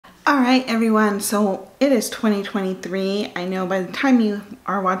Alright everyone, so it is 2023. I know by the time you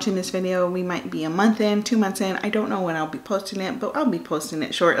are watching this video, we might be a month in, 2 months in. I don't know when I'll be posting it, but I'll be posting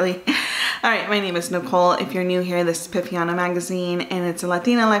it shortly. Alright, my name is Nicole. If you're new here, this is Epifania Magazine, and it's a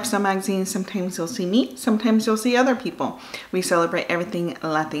Latina lifestyle magazine. Sometimes you'll see me, sometimes you'll see other people. We celebrate everything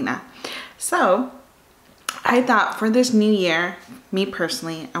Latina. So, I thought for this new year, me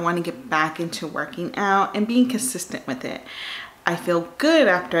personally, I want to get back into working out and being consistent with it. I feel good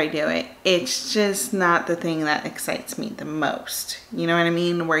after I do it. It's just not the thing that excites me the most. You know what I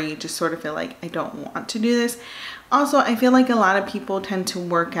mean? Where you just sort of feel like, I don't want to do this. Also, I feel like a lot of people tend to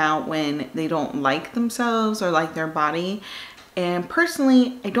work out when they don't like themselves or like their body. And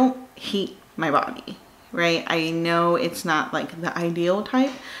personally, I don't hate my body, right? I know it's not like the ideal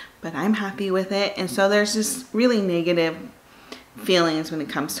type, but I'm happy with it. And so there's just really negative feelings when it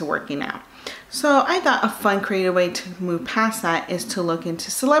comes to working out. So I thought a fun, creative way to move past that is to look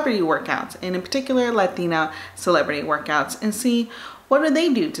into celebrity workouts, and in particular Latina celebrity workouts, and see what do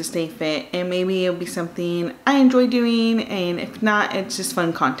they do to stay fit, and maybe it'll be something I enjoy doing, and if not, it's just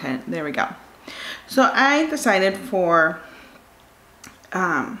fun content. There we go. So I decided for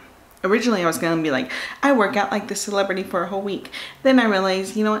originally I was going to be like, I work out like this celebrity for a whole week. Then I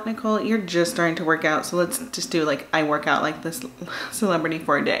realized, you know what, Nicole, you're just starting to work out. So let's just do like, I work out like this celebrity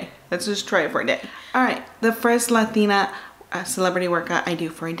for a day. Let's just try it for a day. All right, the first Latina celebrity workout I do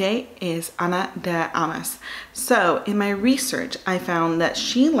for a day is Ana de Armas. So in my research, I found that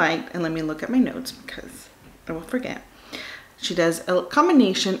she liked, and let me look at my notes because I will forget. She does a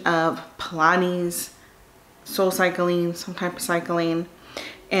combination of Pilates, SoulCycling, some type of cycling,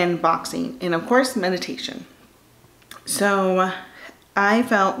 and boxing, and of course meditation. So I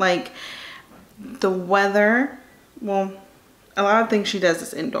felt like the weather, well, a lot of things she does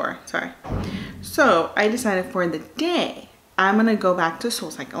is indoor, sorry. So I decided for the day, I'm gonna go back to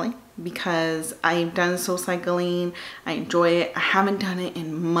SoulCycling because I've done SoulCycling, I enjoy it. I haven't done it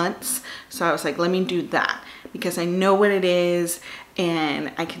in months. So I was like, let me do that because I know what it is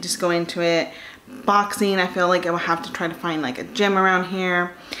and I can just go into it. Boxing, I feel like I will have to try to find like a gym around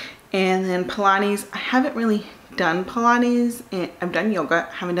here. And then Pilates, I haven't really done Pilates, and I've done yoga,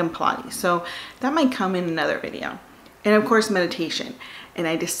 haven't done Pilates. So that might come in another video. And of course meditation. And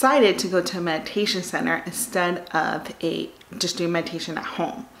I decided to go to a meditation center instead of just doing meditation at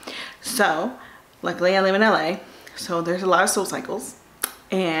home. So luckily I live in LA, so there's a lot of SoulCycles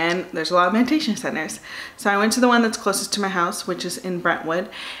and there's a lot of meditation centers. So I went to the one that's closest to my house, which is in Brentwood.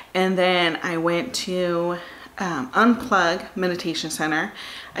 And then I went to Unplug Meditation Center.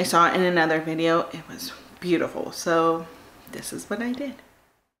 I saw it in another video. It was beautiful. So this is what I did.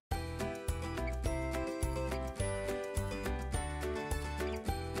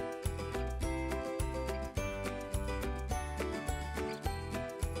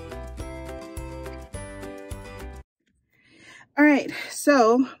 All right,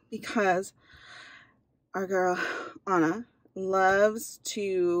 so because our girl Ana loves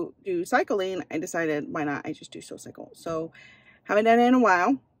to do cycling, I decided why not I just do SoulCycle. So haven't done it in a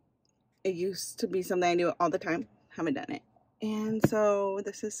while. It used to be something I do all the time. Haven't done it. And so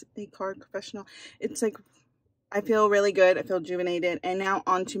this is a card professional. It's like, I feel really good. I feel rejuvenated. And now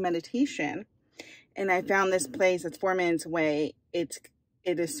on to meditation. And I found this place that's 4 minutes away. It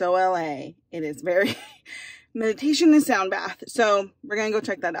is so LA. It is very meditation and sound bath. So we're gonna go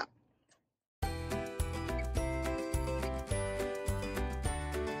check that out.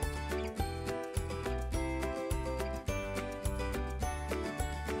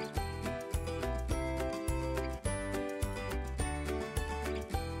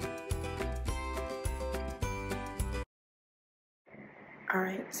 All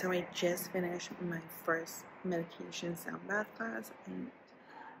right, so I just finished my first meditation sound bath class in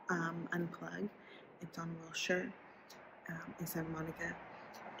Unplug. It's on Wilshire in Santa Monica,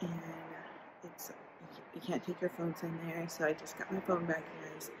 and it's, you can't take your phones in there, so I just got my phone back,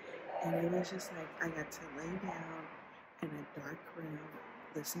 guys, and it was just like I got to lay down in a dark room,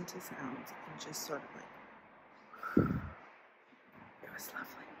 listen to sounds, and just sort of like, it was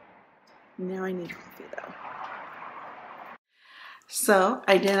lovely. Now I need coffee though. So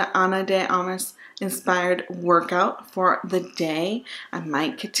I did an Ana de Armas inspired workout for the day. I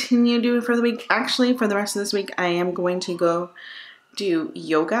might continue doing it for the week. Actually, for the rest of this week, I am going to go do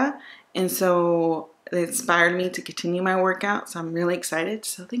yoga. And so it inspired me to continue my workout. So I'm really excited.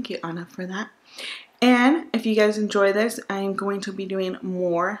 So thank you, Ana, for that. And if you guys enjoy this, I am going to be doing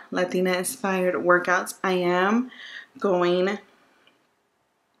more Latina inspired workouts. I am going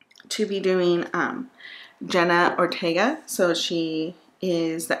to be doing Jenna Ortega. So she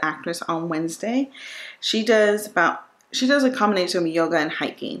is the actress on Wednesday. She does a combination of yoga and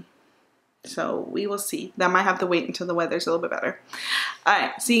hiking. So we will see. That might have to wait until the weather's a little bit better. All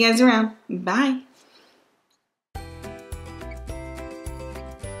right. See you guys around. Bye.